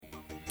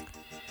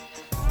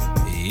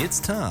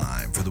It's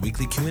time for the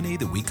weekly Q&A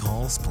that we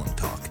call Splunk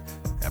Talk,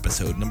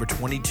 episode number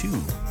 22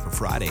 for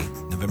Friday,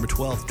 November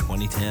 12th,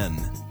 2010.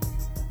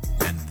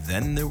 And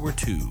then there were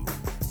two.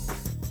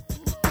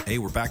 Hey,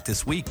 we're back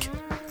this week.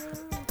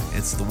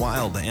 It's the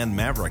Wild and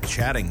Maverick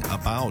chatting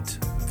about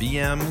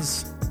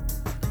VMs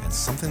and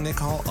something they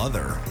call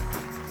other.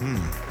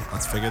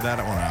 Let's figure that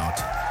one out.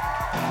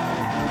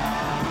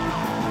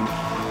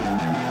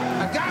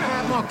 I gotta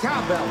have more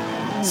cowbell.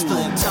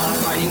 Splunk Talk,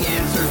 finding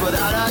answers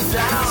without a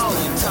doubt.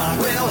 Splunk Talk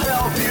will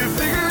help you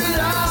figure it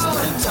out.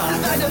 Splunk Talk,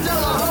 it's time to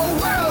tell the whole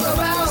world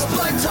about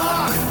Splunk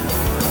Talk.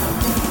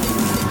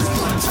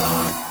 Splunk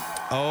Talk.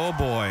 Oh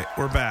boy,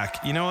 we're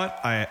back. You know what?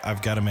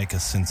 I've got to make a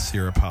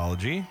sincere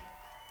apology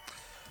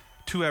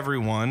to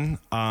everyone.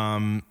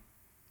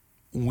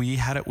 We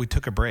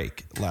took a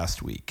break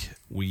last week.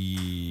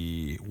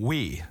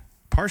 We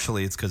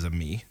partially it's because of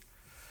me.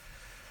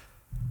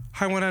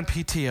 I went on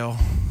PTO.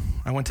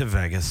 I went to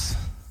Vegas.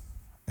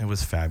 It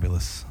was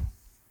fabulous.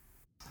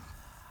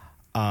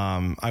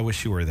 I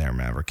wish you were there,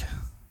 Maverick.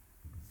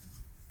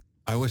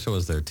 I wish I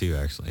was there too,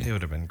 actually. It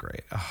would have been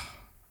great. Oh,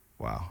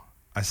 wow.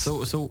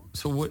 So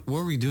what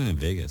were we doing in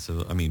Vegas?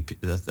 So, I mean,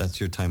 that's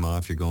your time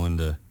off. You're going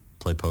to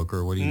play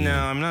poker. What are you doing? No,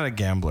 I'm not a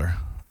gambler.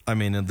 I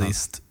mean, at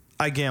least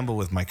I gamble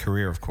with my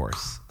career, of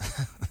course,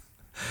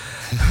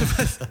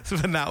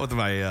 but not with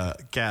my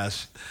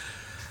cash.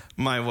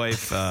 My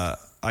wife,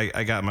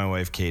 I got my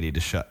wife Katie to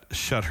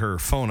shut her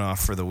phone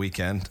off for the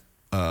weekend,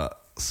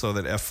 so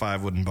that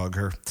F5 wouldn't bug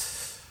her.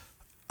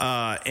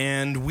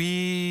 And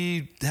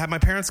we had my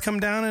parents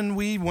come down and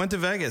we went to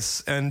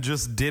Vegas and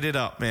just did it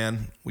up,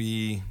 man.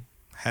 We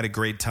had a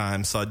great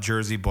time. Saw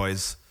Jersey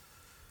Boys.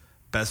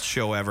 Best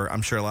show ever.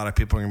 I'm sure a lot of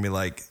people are going to be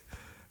like,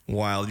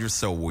 Wild, you're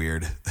so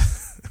weird,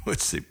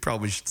 which they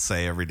probably should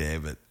say every day,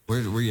 but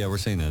we're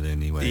saying that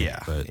anyway.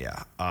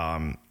 Yeah.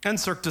 And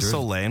Cirque du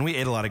Soleil, and we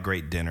ate a lot of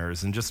great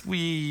dinners and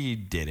we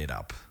did it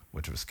up,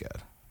 which was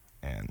good.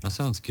 And that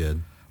sounds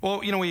good.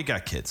 Well, you know, we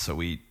got kids, so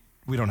we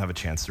don't have a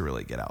chance to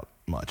really get out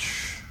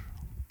much.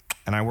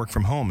 And I work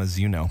from home, as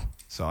you know,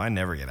 so I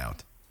never get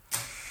out.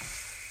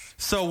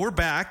 So we're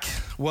back.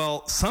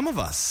 Well, some of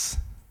us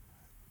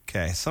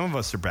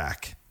are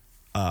back.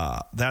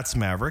 That's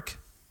Maverick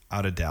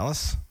out of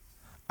Dallas.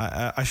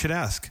 I should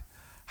ask,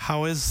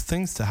 how are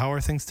things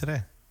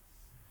today?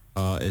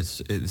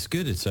 It's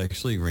good. It's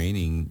actually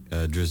raining,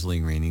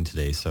 drizzling raining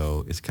today,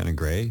 so it's kind of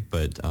gray,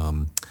 but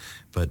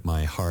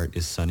my heart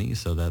is sunny,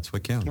 so that's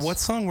what counts. What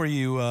song do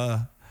you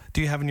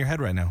have in your head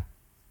right now?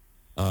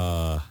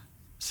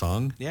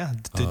 Song? Yeah.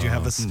 Did you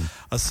have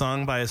a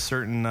song by a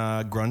certain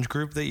grunge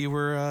group that you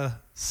were?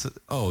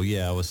 Oh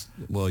yeah,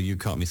 You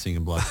Caught Me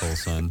Singing Black Hole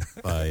Sun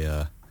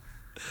by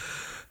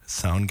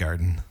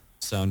Soundgarden.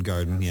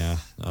 Soundgarden, yeah.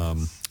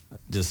 I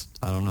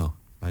don't know.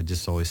 I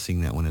just always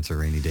sing that when it's a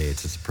rainy day.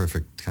 It's just a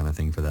perfect kind of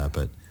thing for that.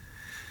 But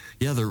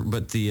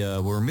yeah,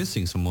 we're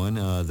missing someone.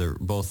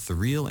 Both the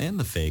real and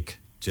the fake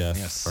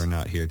Jeff are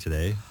not here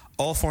today.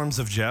 All forms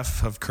of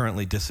Jeff have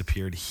currently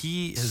disappeared.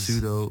 He is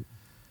pseudo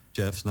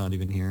Jeff's not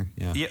even here.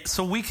 Yeah. Yeah.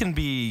 So we can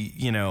be,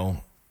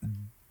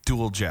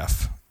 dual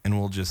Jeff, and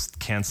we'll just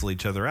cancel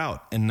each other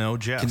out and no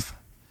Jeff.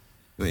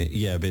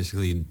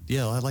 Basically.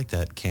 Yeah, I like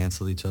that.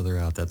 Cancel each other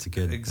out. That's a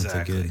good. Exactly.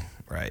 That's a good.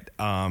 Right.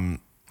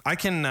 I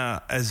can,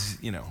 as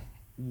you know,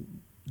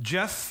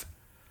 Jeff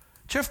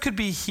could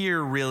be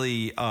here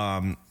really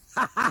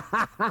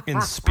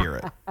in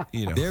spirit.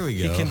 There we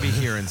go. He can be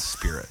here in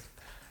spirit.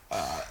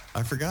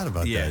 I forgot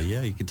about that.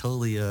 Yeah, you could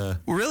totally.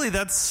 Really,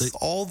 that's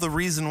all the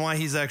reason why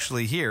he's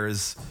actually here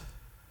is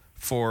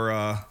for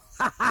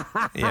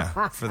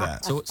for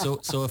that.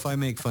 So if I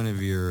make fun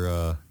of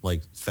your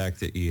fact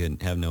that you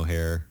have no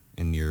hair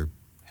and your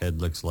head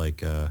looks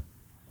like an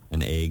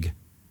egg,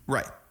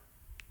 right?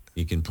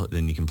 You can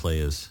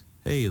play as,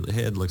 hey, the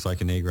head looks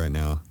like an egg right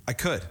now. I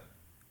could,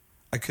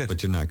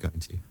 but you're not going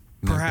to.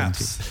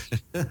 Perhaps.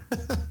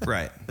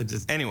 Right.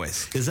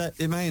 Anyways.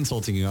 Am I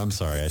insulting you? I'm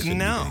sorry. I shouldn't be doing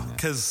that. No,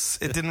 because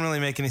it didn't really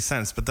make any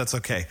sense, but that's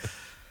okay.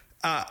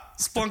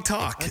 Splunk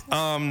Talk.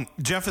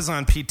 Jeff is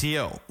on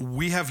PTO.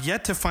 We have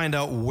yet to find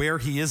out where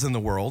he is in the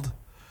world.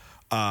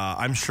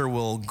 I'm sure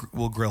we'll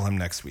grill him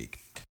next week.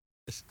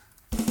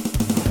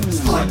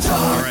 Splunk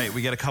Talk. All right,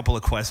 we got a couple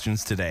of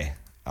questions today.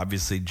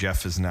 Obviously,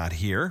 Jeff is not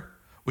here,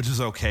 which is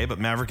okay, but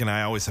Maverick and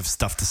I always have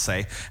stuff to say,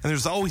 and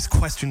there's always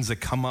questions that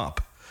come up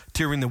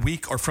during the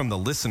week or from the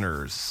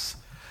listeners.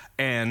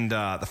 And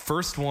the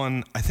first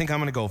one, I think I'm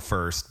going to go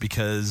first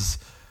because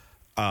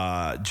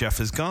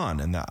Jeff is gone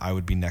and that I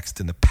would be next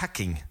in the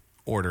pecking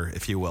order,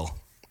 if you will.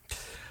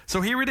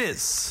 So here it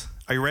is.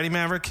 Are you ready,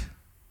 Maverick?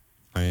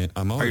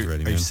 I'm always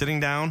ready, man. Are you sitting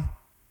down?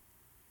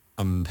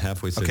 I'm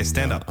halfway sitting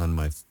stand down up. on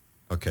my...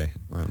 Okay.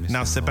 Right,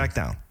 now sit back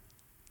down.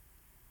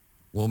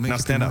 Well, now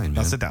stand up.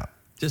 Now sit down.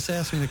 Just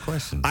ask me the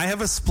questions. I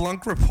have a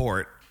Splunk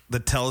report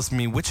that tells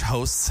me which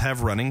hosts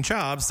have running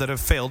jobs that have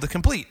failed to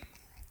complete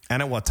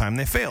and at what time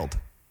they failed.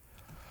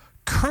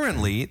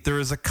 Currently, there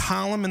is a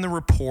column in the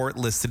report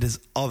listed as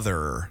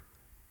other,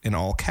 in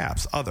all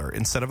caps, other,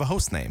 instead of a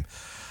host name.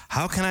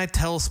 How can I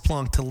tell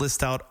Splunk to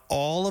list out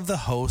all of the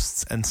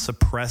hosts and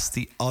suppress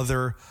the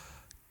other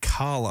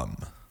column?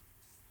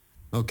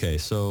 Okay,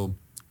 so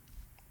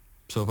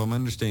if I'm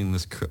understanding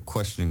this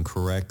question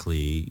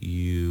correctly,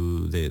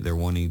 they're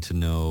wanting to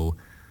know,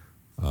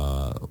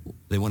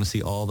 they want to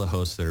see all the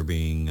hosts that are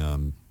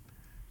being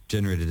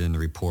generated in the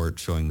report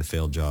showing the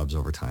failed jobs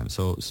over time.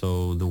 So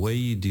the way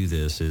you do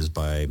this is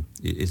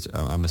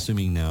I'm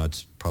assuming now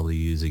he's probably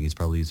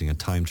using a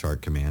time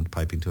chart command,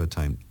 piping to a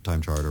time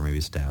chart or maybe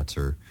stats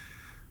or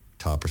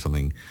top or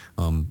something.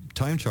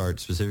 Time chart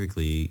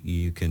specifically,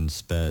 you can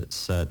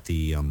set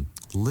the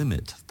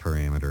limit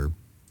parameter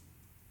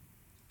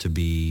to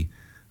be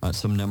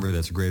some number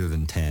that's greater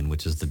than 10,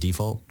 which is the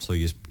default. So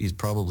he's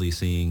probably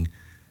seeing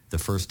the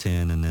first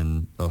 10 and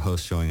then a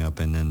host showing up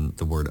and then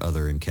the word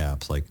other in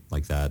caps like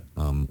that,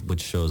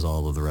 which shows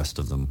all of the rest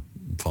of them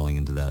falling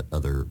into that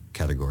other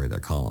category,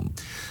 that column.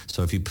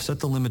 So if you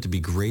set the limit to be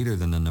greater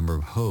than the number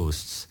of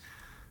hosts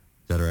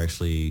that are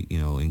actually,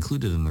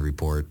 included in the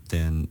report,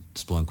 then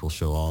Splunk will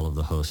show all of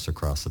the hosts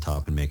across the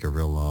top and make a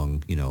real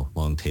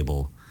long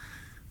table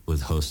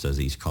with hosts as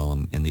each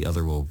column, and the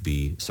other will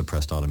be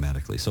suppressed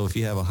automatically. So if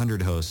you have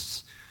 100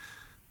 hosts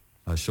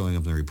showing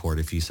up in the report,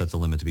 if you set the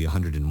limit to be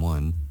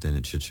 101, then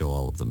it should show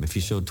all of them. If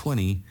you showed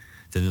 20,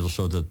 then it'll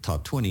show the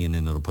top 20, and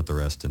then it'll put the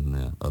rest in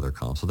the other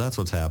column. So that's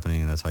what's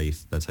happening, and that's how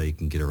you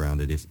can get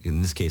around it. If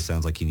in this case,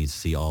 sounds like you need to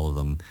see all of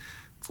them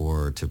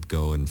to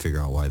go and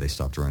figure out why they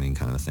stopped running,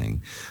 kind of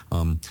thing.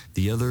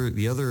 The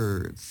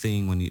other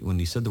thing, when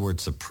you said the word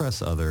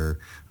suppress other,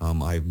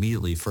 I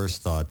immediately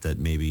first thought that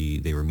maybe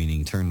they were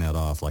meaning turn that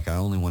off. Like I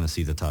only want to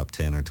see the top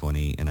 10 or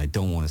 20, and I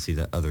don't want to see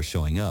the other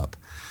showing up.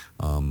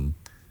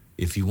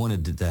 If you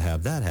wanted to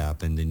have that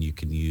happen, then you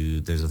can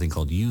there's a thing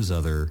called use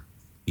other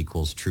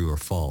equals true or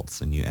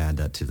false, and you add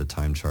that to the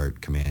time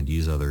chart command,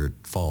 use other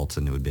false,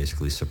 and it would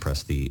basically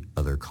suppress the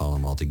other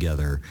column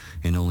altogether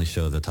and only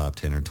show the top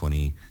 10 or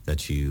 20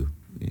 that you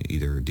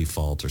either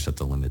default or set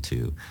the limit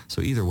to.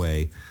 So either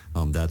way,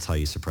 that's how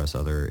you suppress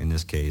other. In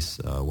this case,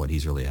 what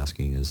he's really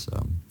asking is,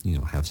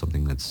 have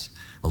something that's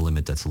a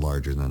limit that's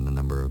larger than the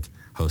number of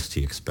hosts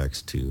he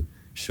expects to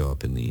show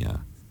up in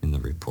the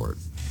report.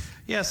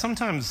 Yeah,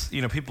 sometimes,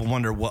 people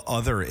wonder what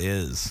other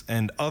is.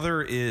 And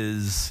other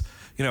is,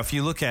 if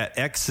you look at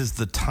X is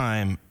the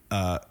time,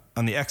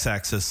 on the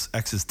X-axis,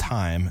 X is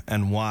time,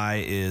 and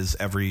Y is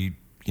every,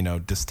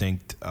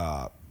 distinct,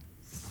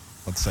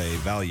 let's say,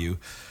 value.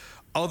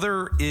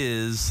 Other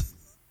is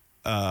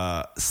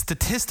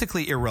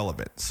statistically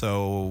irrelevant.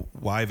 So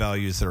Y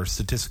values that are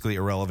statistically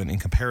irrelevant in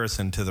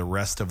comparison to the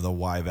rest of the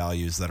Y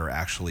values that are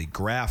actually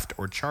graphed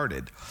or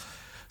charted.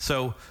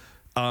 So...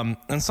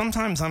 and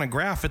sometimes on a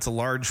graph, it's a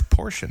large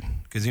portion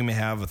because you may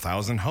have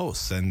 1,000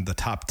 hosts and the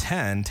top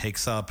 10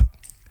 takes up,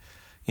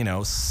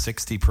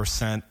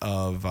 60%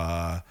 of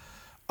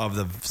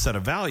the set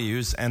of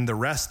values, and the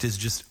rest is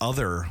just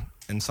other.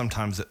 And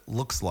sometimes it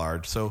looks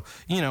large. So,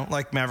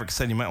 like Maverick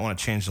said, you might want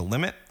to change the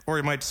limit, or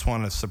you might just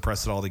want to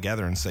suppress it all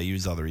together and say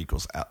use other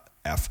equals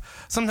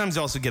F. Sometimes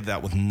you also get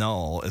that with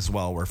null as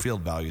well, where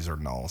field values are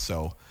null.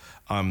 So,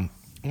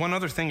 one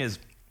other thing is,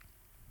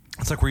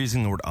 it's like we're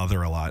using the word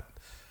other a lot.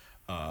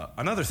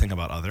 Another thing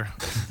about other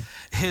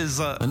is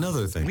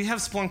another thing. We have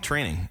Splunk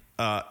training.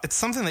 It's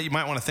something that you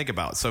might want to think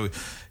about. So,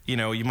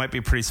 you might be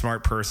a pretty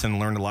smart person,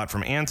 learned a lot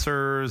from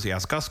answers. You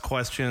ask us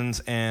questions,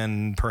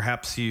 and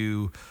perhaps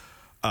you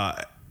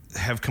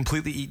have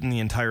completely eaten the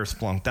entire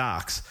Splunk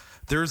docs.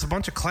 There's a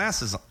bunch of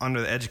classes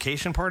under the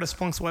education part of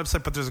Splunk's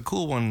website, but there's a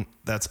cool one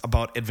that's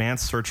about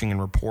advanced searching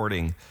and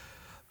reporting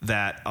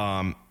that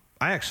I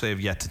actually have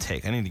yet to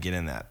take. I need to get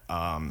in that.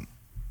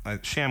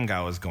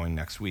 Shamgao is going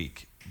next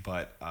week.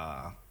 But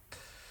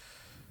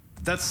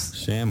that's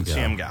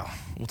Shamgao.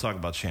 We'll talk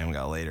about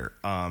Shamgao later.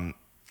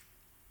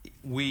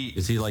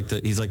 Is he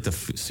he's like the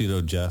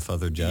pseudo Jeff,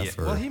 other Jeff?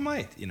 Yeah, well, he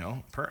might.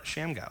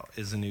 Shamgao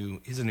is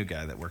he's a new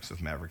guy that works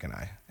with Maverick and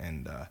I.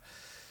 And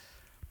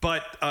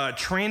but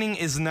training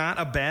is not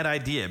a bad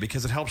idea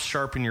because it helps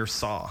sharpen your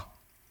saw.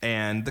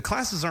 And the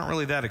classes aren't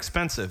really that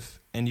expensive,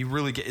 and you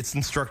really it's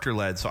instructor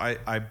led. So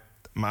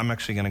I'm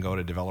actually going to go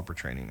to developer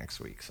training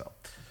next week. So.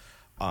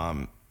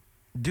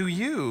 Do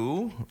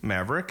you,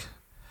 Maverick,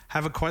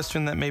 have a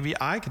question that maybe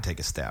I could take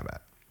a stab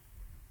at?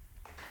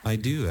 I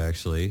do,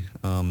 actually.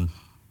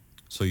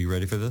 So you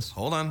ready for this?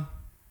 Hold on.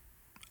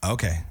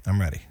 Okay, I'm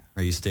ready.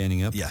 Are you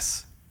standing up?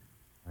 Yes.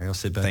 All right, I'll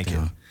sit back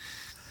down.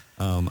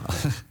 Thank you.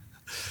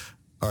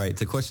 All right,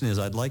 the question is,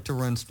 I'd like to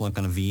run Splunk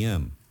on a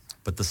VM,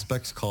 but the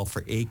specs call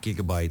for 8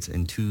 gigabytes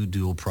and 2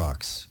 dual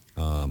procs.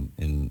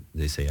 And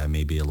they say I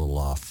may be a little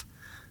off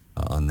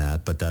on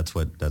that, but that's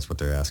what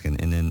they're asking,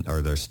 and then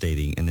they're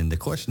stating. And then the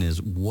question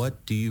is,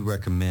 what do you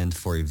recommend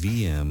for a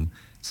VM,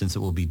 since it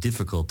will be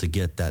difficult to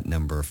get that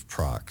number of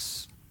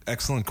procs?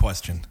 Excellent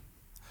question.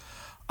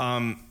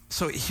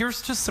 So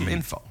here's just some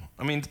info.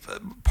 I mean,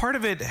 part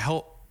of it,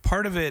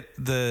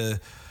 the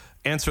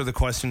answer to the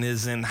question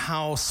is in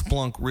how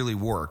Splunk really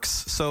works.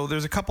 So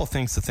there's a couple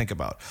things to think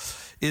about.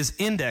 Is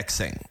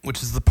indexing,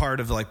 which is the part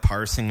of like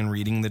parsing and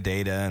reading the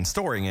data and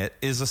storing it,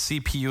 is a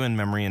CPU and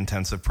memory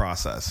intensive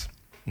process.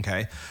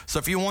 Okay, so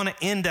if you want to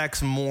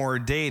index more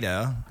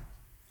data,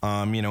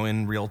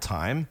 in real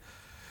time,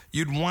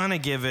 you'd want to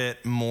give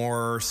it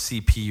more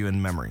CPU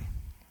and memory.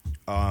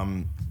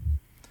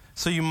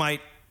 So you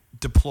might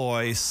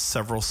deploy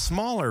several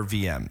smaller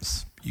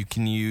VMs. You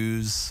can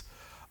use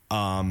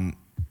the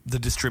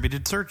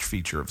distributed search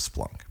feature of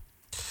Splunk.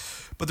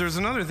 But there's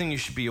another thing you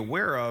should be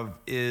aware of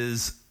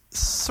is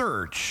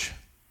search.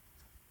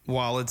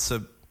 While it's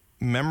a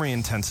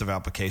memory-intensive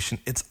application,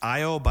 it's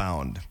I/O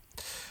bound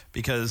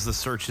because the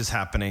search is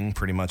happening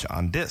pretty much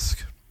on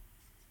disk.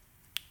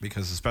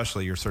 Because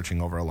especially you're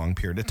searching over a long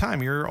period of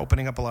time, you're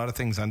opening up a lot of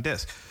things on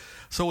disk.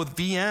 So with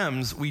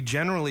VMs, we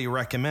generally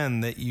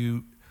recommend that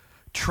you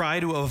try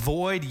to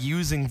avoid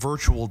using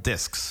virtual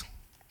disks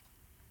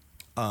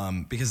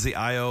because the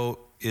I/O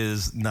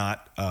is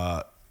not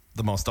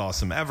the most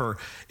awesome ever.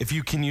 If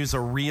you can use a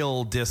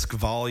real disk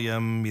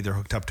volume, either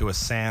hooked up to a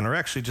SAN or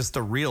actually just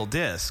a real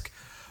disk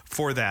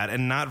for that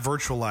and not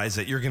virtualize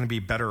it, you're going to be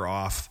better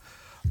off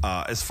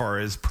as far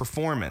as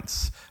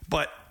performance.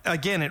 But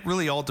again, it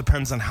really all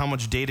depends on how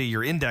much data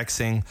you're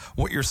indexing,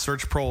 what your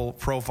search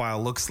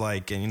profile looks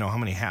like, and how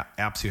many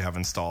apps you have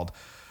installed.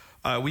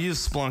 We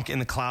use Splunk in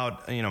the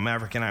cloud.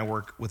 Maverick and I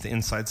work with the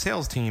inside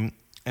sales team,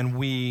 and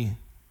we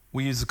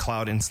use the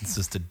cloud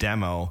instances to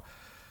demo.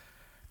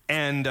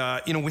 And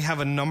we have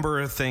a number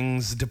of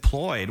things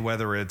deployed,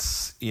 whether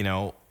it's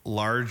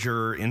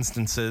larger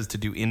instances to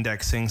do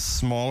indexing,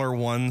 smaller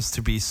ones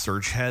to be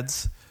search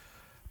heads,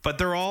 but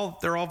they're all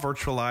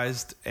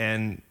virtualized,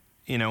 and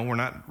we're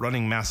not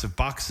running massive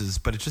boxes,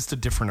 but it's just a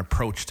different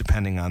approach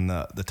depending on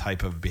the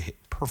type of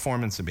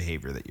performance and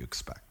behavior that you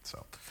expect.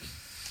 So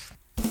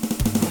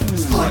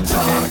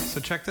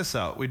check this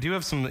out. We do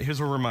have here's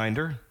a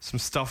reminder, some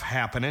stuff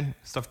happening,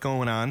 stuff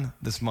going on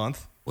this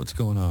month. What's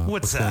going on?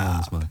 What's going on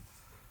up? this month?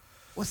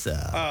 What's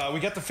up? We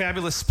got the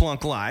fabulous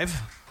Splunk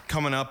Live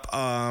coming up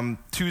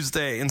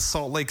Tuesday in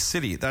Salt Lake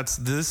City. That's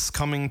this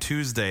coming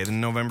Tuesday, the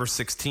November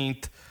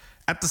 16th.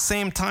 At the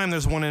same time,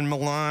 there's one in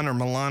Milan or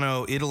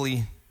Milano,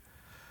 Italy.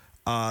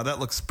 That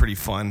looks pretty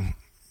fun.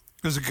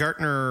 There's a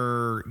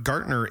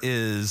Gartner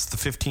is the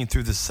 15th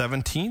through the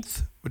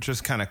 17th, which is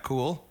kind of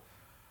cool.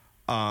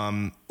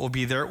 We'll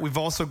be there. We've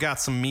also got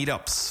some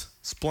meetups,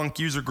 Splunk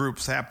user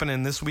groups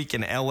happening this week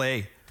in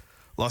LA,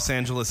 Los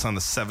Angeles on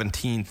the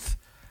 17th.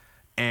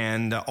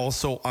 And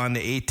also on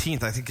the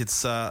 18th, I think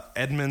it's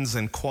Edmunds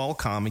and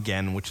Qualcomm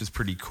again, which is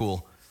pretty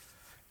cool.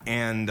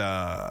 And we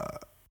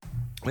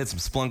had some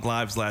Splunk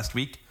Lives last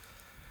week.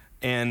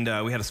 And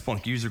we had a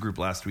Splunk user group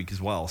last week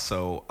as well.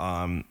 So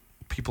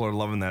people are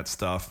loving that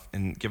stuff.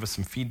 And give us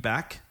some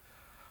feedback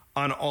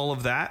on all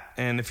of that.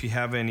 And if you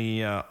have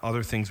any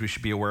other things we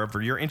should be aware of,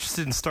 or you're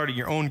interested in starting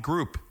your own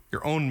group,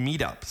 your own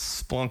meetup,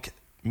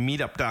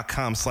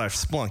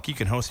 splunkmeetup.com/Splunk. You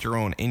can host your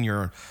own in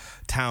your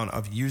town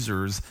of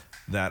users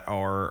that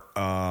are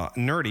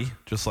nerdy,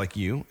 just like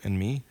you and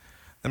me,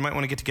 that might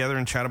want to get together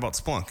and chat about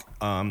Splunk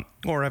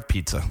or have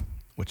pizza,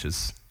 which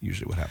is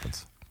usually what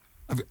happens.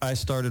 I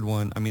started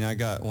one. I mean, I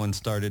got one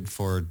started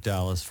for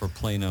Dallas, for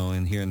Plano,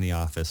 and here in the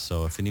office.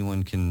 So if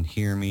anyone can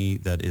hear me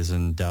that is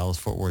in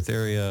Dallas-Fort Worth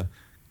area,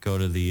 go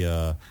to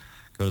the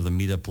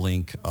meetup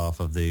link off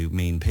of the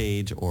main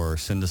page, or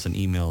send us an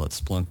email at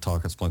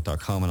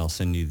splunktalk@splunk.com, and I'll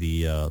send you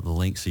the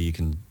link so you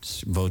can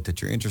vote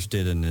that you're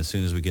interested. And as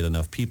soon as we get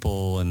enough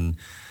people and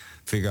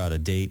figure out a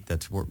date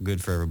that's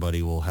good for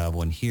everybody, we'll have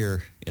one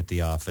here at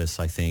the office,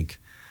 I think,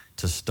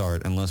 to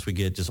start. Unless we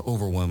get just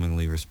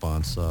overwhelmingly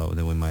response,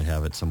 then we might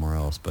have it somewhere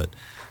else. But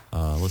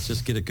let's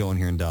just get it going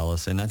here in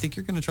Dallas. And I think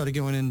you're going to try to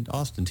get one in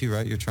Austin too,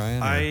 right? You're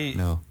trying?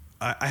 No.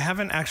 I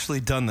haven't actually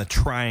done the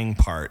trying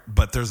part,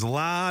 but there's a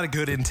lot of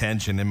good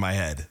intention in my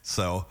head.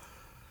 So,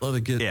 a lot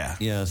of good. Yeah.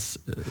 Yes.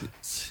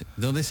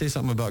 Don't they say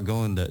something about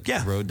going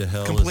that road to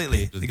hell?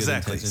 Completely. Is paved with good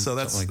Exactly. intentions? So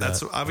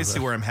that's obviously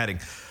where I'm heading.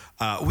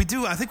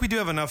 I think we do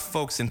have enough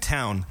folks in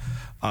town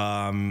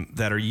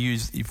that are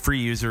free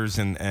users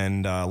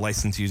and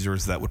licensed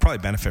users that would probably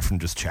benefit from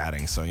just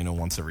chatting. So,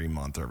 once every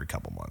month or every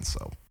couple months.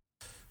 So,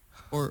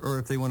 or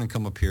if they want to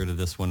come up here to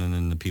this one, and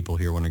then the people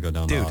here want to go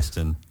down to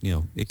Austin,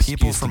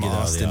 people from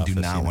Austin do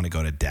not want to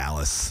go to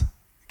Dallas.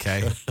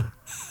 Okay.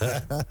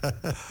 I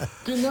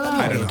don't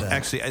know.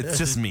 Actually, it's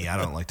just me. I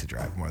don't like to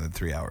drive more than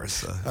 3 hours.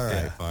 So, all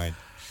right, fine.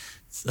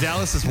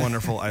 Dallas is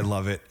wonderful. I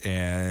love it.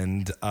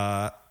 And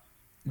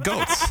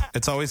goats.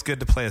 It's always good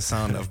to play a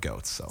sound of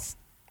goats. So,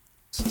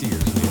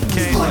 steers.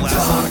 Okay,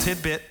 last little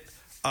tidbit.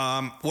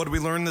 What did we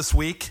learn this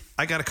week?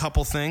 I got a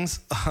couple things.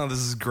 Oh, this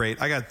is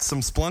great. I got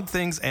some Splunk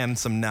things and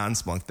some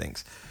non-Splunk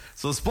things.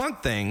 So the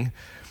Splunk thing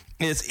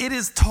is it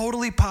is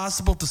totally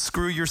possible to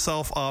screw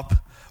yourself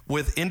up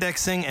with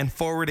indexing and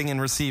forwarding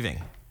and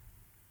receiving.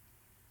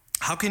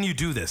 How can you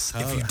do this?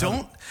 If you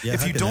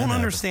don't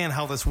understand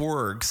how this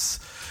works,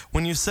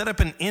 when you set up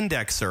an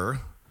indexer,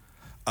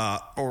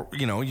 or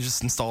you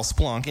just install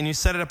Splunk and you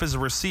set it up as a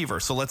receiver.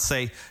 So let's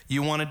say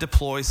you want to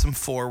deploy some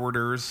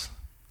forwarders.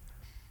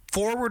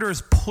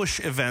 Forwarders push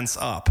events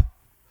up.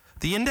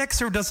 The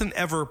indexer doesn't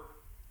ever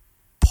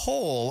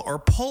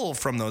pull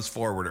from those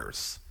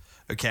forwarders.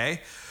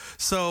 Okay,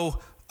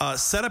 so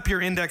set up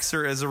your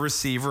indexer as a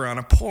receiver on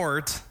a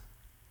port,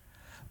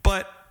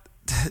 but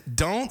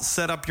don't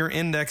set up your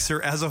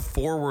indexer as a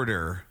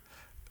forwarder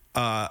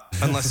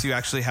unless you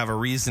actually have a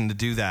reason to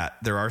do that.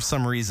 There are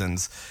some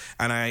reasons.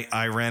 And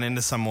I ran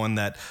into someone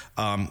that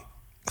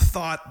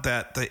thought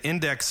that the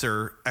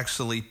indexer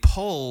actually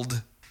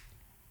pulled,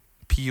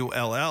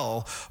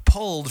 P-U-L-L,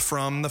 pulled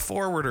from the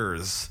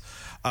forwarders.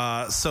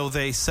 So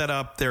they set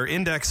up their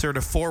indexer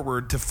to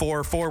forward to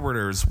 4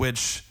 forwarders,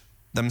 which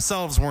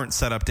themselves weren't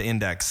set up to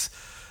index.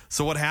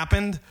 So what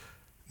happened?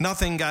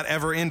 Nothing got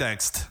ever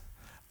indexed.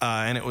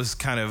 And it was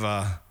kind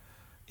of,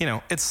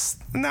 it's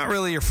not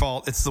really your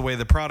fault. It's the way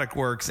the product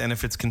works. And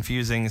if it's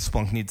confusing,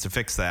 Splunk needs to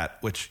fix that,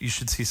 which you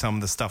should see some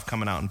of the stuff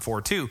coming out in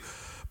 4.2.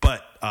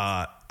 But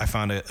I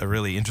found a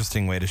really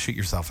interesting way to shoot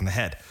yourself in the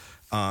head.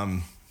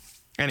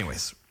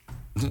 Anyways,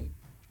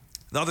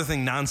 the other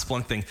thing,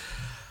 non-Splunk thing,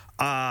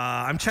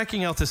 I'm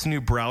checking out this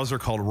new browser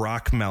called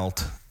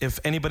RockMelt. If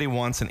anybody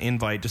wants an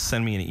invite, just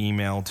send me an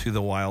email to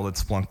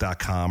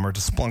thewild@splunk.com or to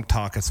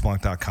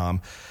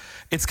splunktalk@splunk.com.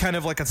 It's kind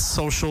of like a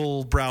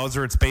social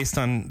browser. It's based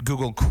on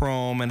Google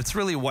Chrome, and it's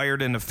really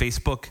wired into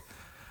Facebook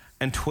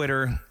and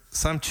Twitter.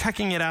 So I'm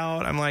checking it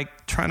out. I'm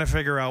like trying to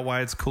figure out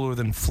why it's cooler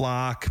than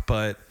Flock,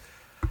 but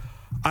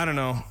I don't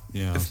know.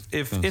 Yeah,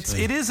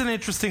 it is an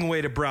interesting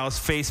way to browse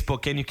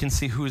Facebook, and you can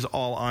see who's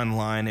all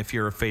online if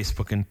you're a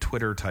Facebook and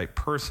Twitter type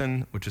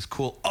person, which is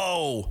cool.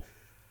 Oh,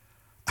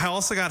 I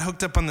also got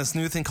hooked up on this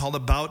new thing called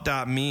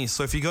About.me.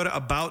 So if you go to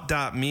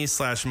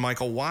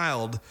About.me/Michael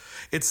Wild,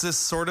 it's this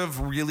sort of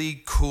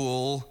really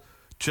cool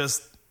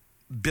just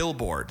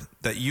billboard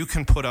that you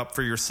can put up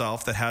for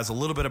yourself that has a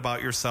little bit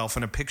about yourself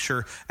and a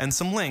picture and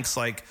some links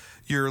like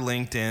your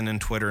LinkedIn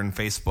and Twitter and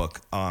Facebook.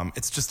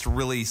 It's just a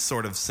really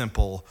sort of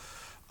simple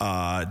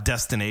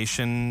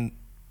destination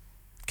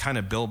kind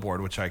of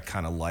billboard, which I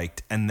kind of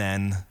liked. And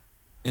then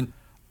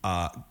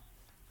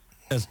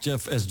as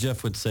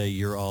Jeff would say,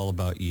 you're all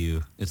about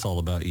you. It's all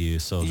about you.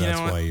 So that's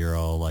why you're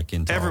all like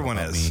into everyone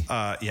all about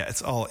is. Me.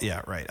 It's all,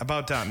 right.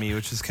 About.me,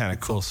 which is kind of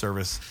cool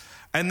service.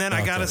 And then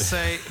I got to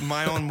say,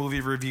 my own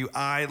movie review.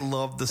 I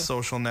love The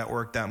Social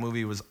Network. That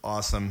movie was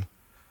awesome.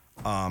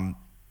 I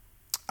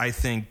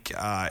think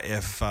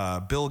if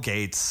Bill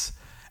Gates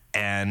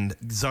and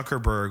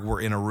Zuckerberg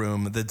were in a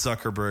room, that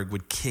Zuckerberg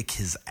would kick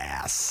his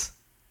ass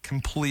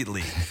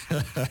completely.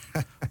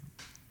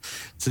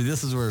 See,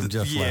 this is where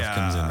Jeff Laugh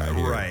comes in right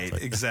here. Right,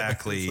 like,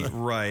 exactly,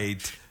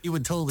 right. You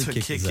would totally to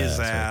kick his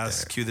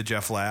ass. Right, cue the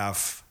Jeff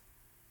Laugh.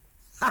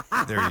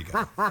 There you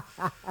go.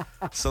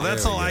 So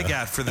that's all I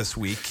got for this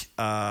week.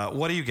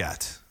 What do you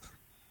got?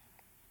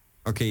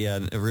 Okay, yeah,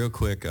 real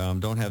quick.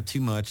 Don't have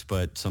too much,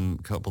 but some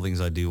couple things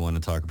I do want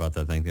to talk about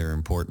that I think they're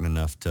important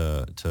enough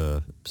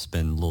to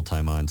spend a little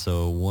time on.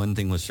 So one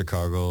thing was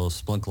Chicago,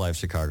 Splunk Live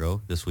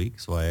Chicago this week.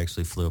 So I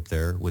actually flew up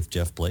there with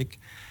Jeff Blake.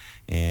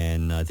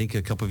 And I think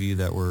a couple of you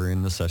that were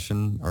in the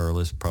session are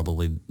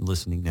probably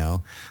listening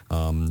now.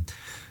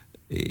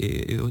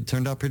 It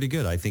turned out pretty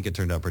good. I think it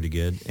turned out pretty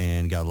good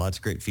and got lots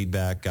of great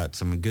feedback, got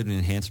some good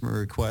enhancement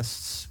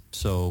requests.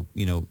 So,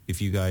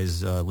 if you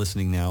guys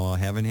listening now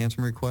have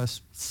enhancement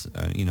requests,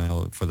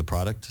 for the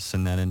product,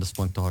 send that into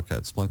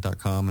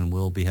splunktalk@splunk.com and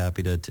we'll be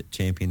happy to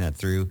champion that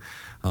through.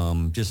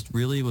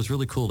 It was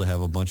really cool to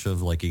have a bunch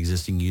of like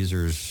existing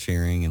users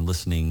sharing and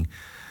listening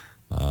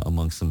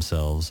amongst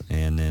themselves,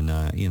 and then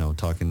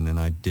talking. And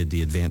I did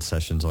the advanced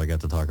session, so I got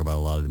to talk about a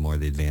lot of more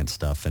of the advanced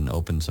stuff and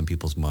open some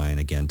people's mind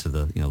again to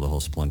the the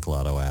whole Splunk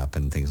Lotto app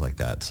and things like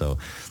that. So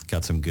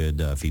got some good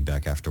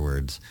feedback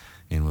afterwards,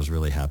 and was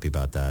really happy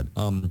about that.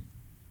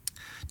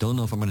 Don't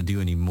know if I'm going to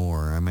do any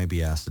more. I might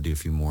be asked to do a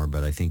few more,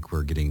 but I think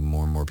we're getting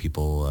more and more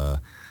people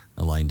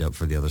lined up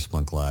for the other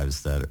Splunk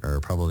Lives that are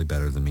probably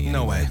better than me.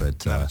 No anyway, way,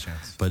 but not a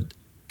chance. But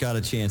got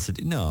a chance to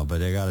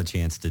I got a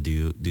chance to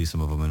do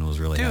some of them and was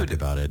really happy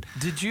about it.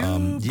 Did you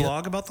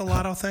blog about the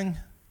Lotto thing?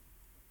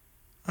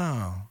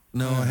 Oh.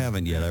 No, I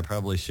haven't yet. I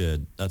probably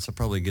should. That's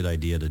probably a good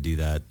idea to do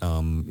that.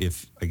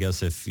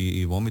 If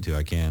you want me to,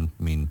 I can.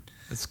 I mean,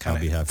 I'll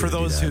be happy for to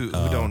those do that.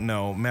 who don't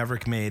know,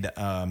 Maverick made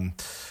an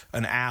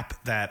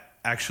app that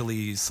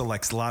actually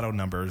selects Lotto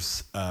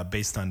numbers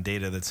based on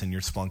data that's in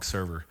your Splunk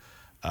server.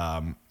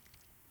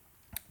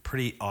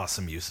 Pretty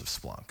awesome use of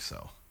Splunk.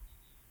 So.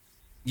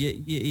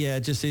 Yeah.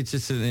 It's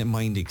just a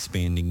mind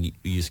expanding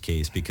use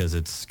case because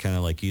it's kind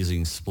of like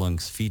using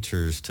Splunk's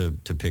features to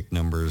pick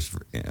numbers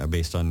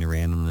based on the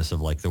randomness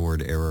of like the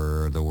word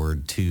error or the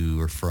word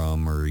to or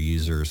from or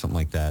user or something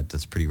like that.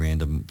 That's pretty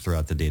random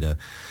throughout the data,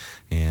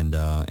 and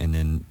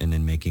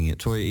then making it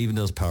to even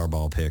those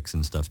Powerball picks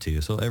and stuff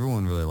too. So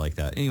everyone really liked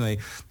that. Anyway,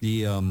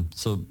 maybe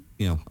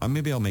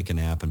I'll make an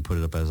app and put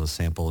it up as a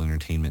sample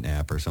entertainment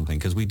app or something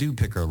because we do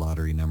pick our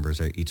lottery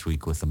numbers each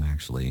week with them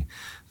actually.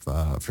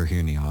 For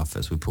here in the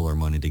office, we pull our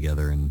money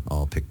together and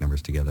all pick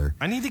numbers together.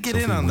 I need to get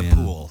in on the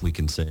pool. We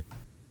can say,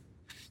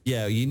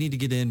 yeah, you need to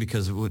get in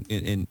because,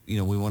 we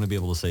want to be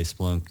able to say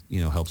Splunk,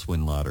 helps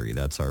win lottery.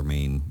 That's our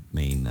main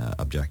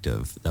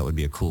objective. That would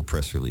be a cool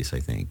press release,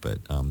 I think. But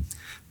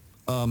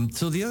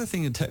So the other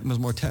thing that was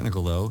more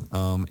technical though,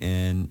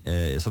 and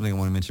it's something I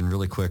want to mention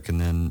really quick,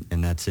 and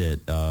that's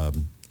it.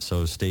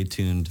 So stay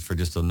tuned for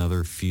just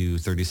another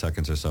 30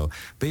 seconds or so.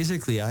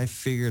 Basically, I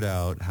figured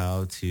out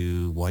how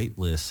to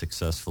whitelist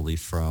successfully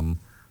from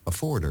a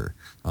forwarder.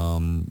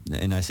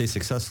 And I say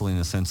successfully in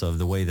the sense of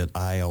the way that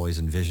I always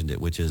envisioned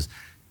it, which is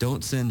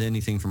don't send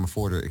anything from a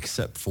forwarder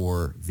except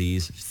for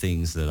these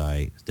things that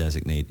I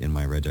designate in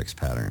my regex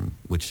pattern,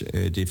 which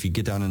if you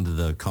get down into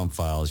the comp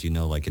files,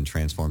 like in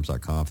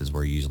transforms.conf is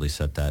where you usually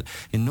set that.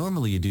 And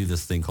normally you do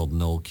this thing called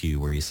null queue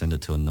where you send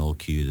it to a null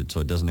queue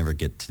so it doesn't ever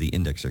get to the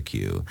indexer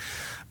queue.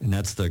 And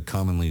that's the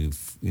commonly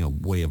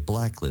way of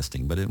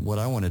blacklisting. But what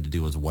I wanted to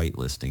do was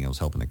whitelisting. I was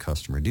helping a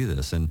customer do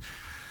this. And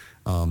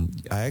I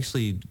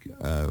actually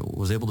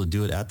was able to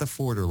do it at the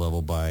forwarder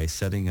level by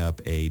setting up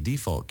a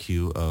default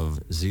queue of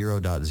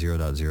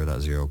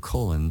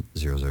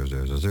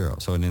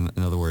 0.0.0.0:0000. So in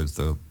other words,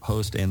 the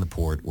host and the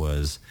port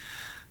was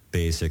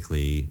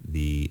basically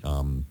the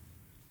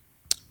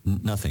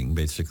nothing,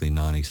 basically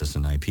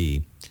non-existent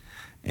IP.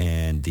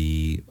 And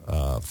the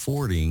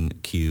forwarding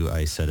queue,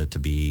 I set it to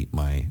be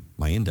my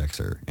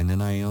indexer. And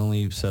then I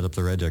only set up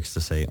the regex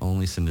to say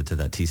only send it to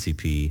that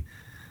TCP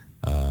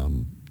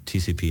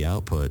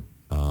output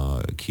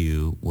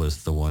queue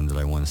was the one that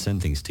I want to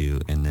send things to,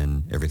 and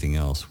then everything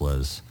else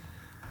was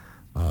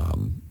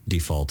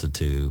defaulted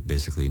to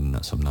basically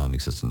some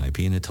non-existent IP,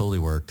 and it totally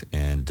worked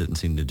and didn't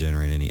seem to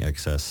generate any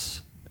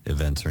excess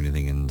events or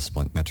anything in the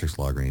Splunk metrics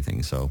log or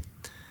anything. So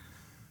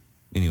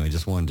anyway,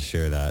 just wanted to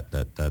share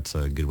that's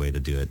a good way to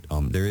do it.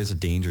 There is a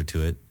danger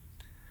to it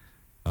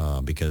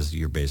because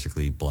you're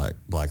basically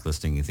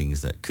blacklisting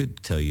things that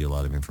could tell you a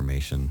lot of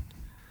information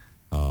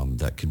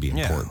that could be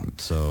important.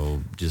 Yeah.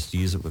 So just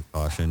use it with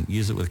caution.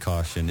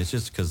 It's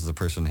just because the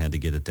person had to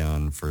get it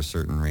down for a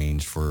certain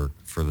range for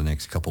the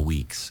next couple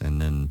weeks,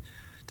 and then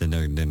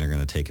they're going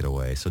to take it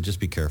away. So just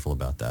be careful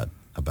about that,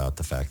 about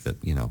the fact that,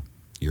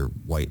 you're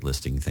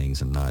whitelisting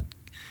things and not.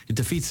 It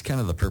defeats kind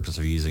of the purpose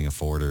of using a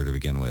forwarder to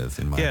begin with,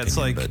 in my opinion. It's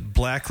like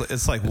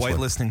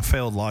whitelisting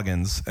failed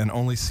logins and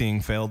only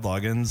seeing failed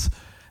logins.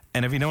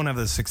 And if you don't have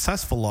the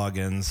successful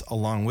logins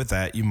along with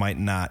that, you might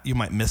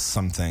miss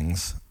some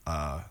things.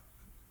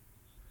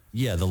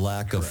 Yeah, the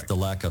lack of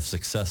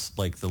success,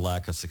 like the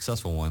lack of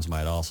successful ones,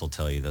 might also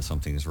tell you that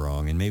something's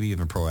wrong, and maybe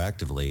even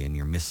proactively, and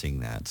you're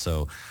missing that.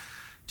 So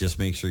just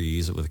make sure you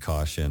use it with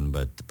caution.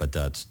 But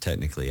that's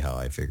technically how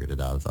I figured it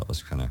out. I thought it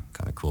was kind of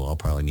cool. I'll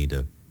probably need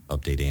to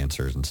update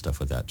answers and stuff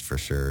with that for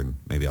sure, and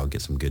maybe I'll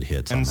get some good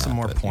hits and on that. Some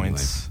more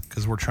points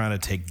because we're trying to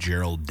take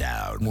Gerald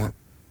down.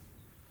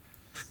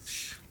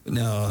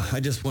 No,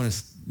 I just want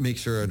to make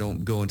sure I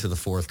don't go into the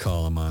fourth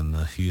column on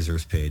the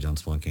users page on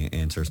Splunk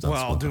Answers. Well,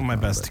 I'll do my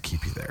best to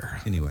keep you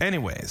there.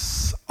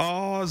 Anyways,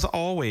 as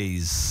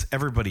always,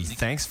 everybody,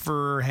 thanks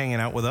for hanging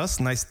out with us.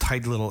 Nice,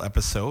 tight little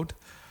episode.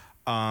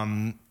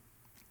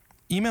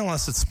 Email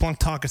us at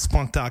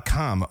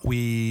splunktalk@splunk.com.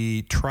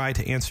 We try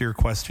to answer your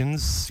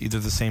questions either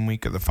the same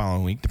week or the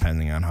following week,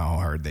 depending on how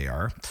hard they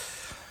are.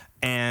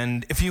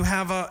 And if you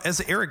have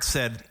as Eric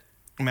said,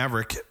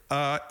 Maverick,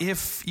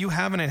 if you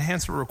have an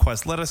enhancement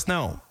request, let us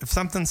know. If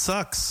something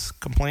sucks,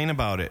 complain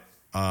about it.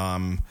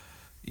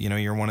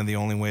 You're one of the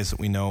only ways that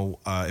we know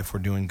if we're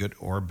doing good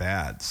or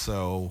bad.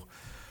 So,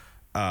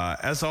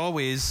 as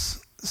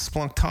always,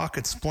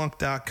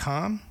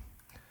 splunktalk@splunk.com.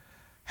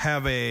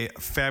 Have a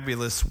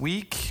fabulous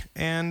week,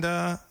 and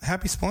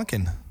happy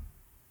Splunking.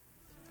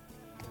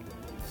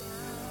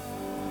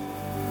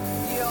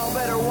 Y'all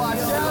better watch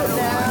out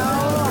now,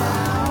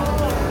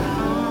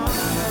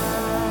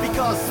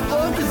 because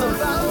Splunk is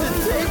about to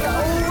take